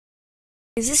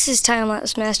This is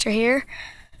Time-Lapse Master here,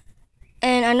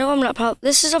 and I know I'm not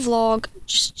this is a vlog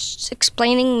just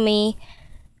explaining me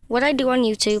what I do on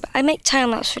YouTube. I make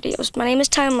time-lapse videos. My name is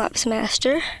Time-Lapse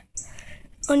Master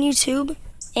on YouTube,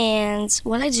 and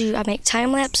what I do, I make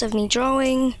time-lapse of me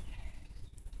drawing,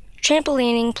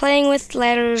 trampolining, playing with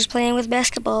ladders, playing with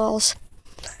basketballs.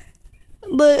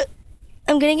 But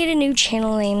I'm gonna get a new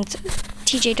channel named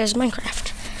TJ Does Minecraft.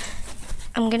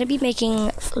 I'm going to be making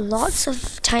lots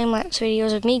of time-lapse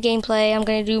videos of me gameplay. I'm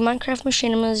going to do Minecraft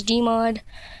Machinimas, Gmod,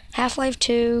 Half-Life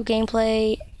 2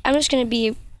 gameplay. I'm just going to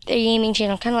be a gaming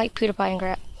channel, kind of like PewDiePie and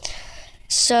crap.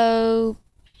 So,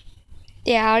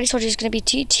 yeah, I already told you it's going to be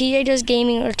TJ Does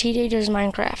Gaming or TJ Does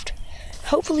Minecraft.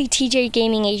 Hopefully TJ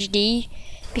Gaming HD,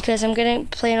 because I'm going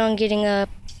to plan on getting a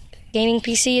gaming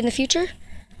PC in the future.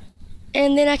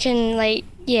 And then I can,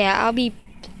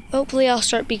 hopefully I'll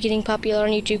start getting popular on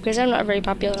YouTube, because I'm not very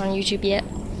popular on YouTube yet.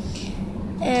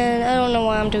 And I don't know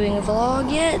why I'm doing a vlog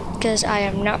yet, because I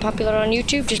am not popular on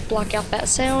YouTube. Just block out that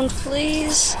sound,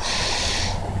 please.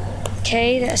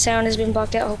 Okay, that sound has been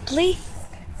blocked out, hopefully.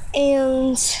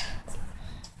 And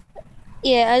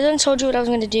yeah, I done told you what I was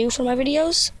going to do for my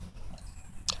videos.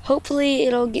 Hopefully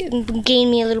it'll gain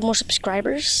me a little more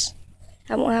subscribers.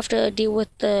 I won't have to deal with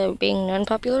being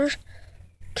unpopular,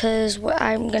 because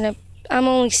I'm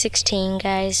only 16,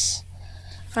 guys.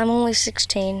 I'm only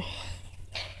 16.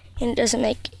 And it doesn't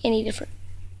make any difference.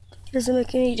 It doesn't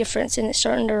make any difference, and it's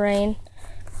starting to rain.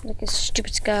 Like a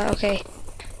stupid sky. Okay.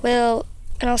 Well,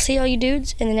 and I'll see all you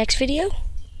dudes in the next video.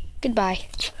 Goodbye.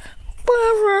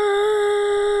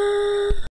 Bye.